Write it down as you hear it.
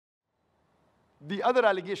The other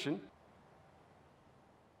allegation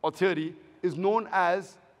or theory is known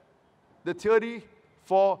as the theory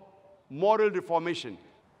for moral reformation.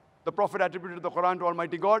 The Prophet attributed the Quran to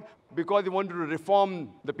Almighty God because he wanted to reform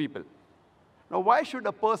the people. Now, why should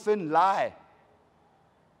a person lie?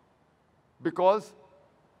 Because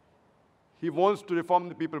he wants to reform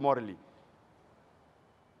the people morally.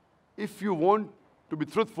 If you want to be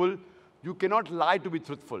truthful, you cannot lie to be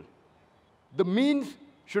truthful. The means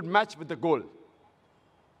should match with the goal.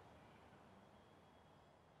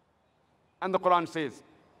 And the Quran says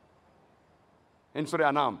in Surah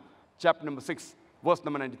Anam, chapter number 6, verse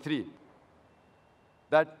number 93,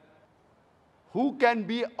 that who can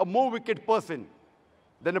be a more wicked person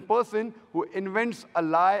than a person who invents a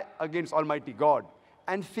lie against Almighty God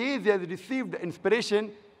and says he has received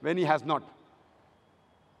inspiration when he has not?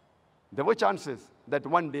 There were chances that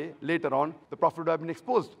one day, later on, the Prophet would have been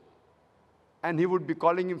exposed and he would be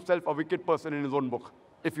calling himself a wicked person in his own book,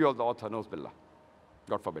 if he was the author, Na'uz billah.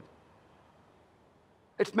 God forbid.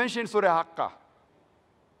 It's mentioned in Surah Haqqah,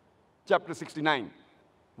 chapter 69,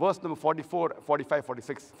 verse number 44, 45,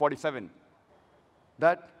 46, 47,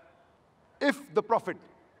 that if the Prophet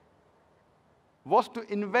was to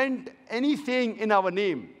invent any saying in our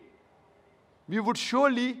name, we would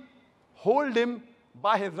surely hold him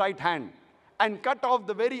by his right hand and cut off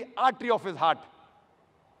the very artery of his heart,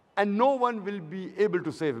 and no one will be able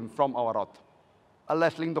to save him from our wrath. Allah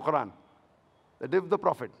is saying in the Quran that if the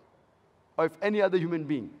Prophet or if any other human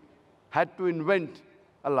being had to invent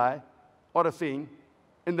a lie or a saying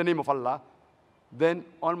in the name of Allah, then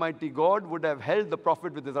Almighty God would have held the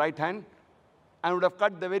Prophet with his right hand and would have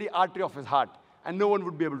cut the very artery of his heart, and no one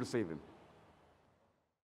would be able to save him.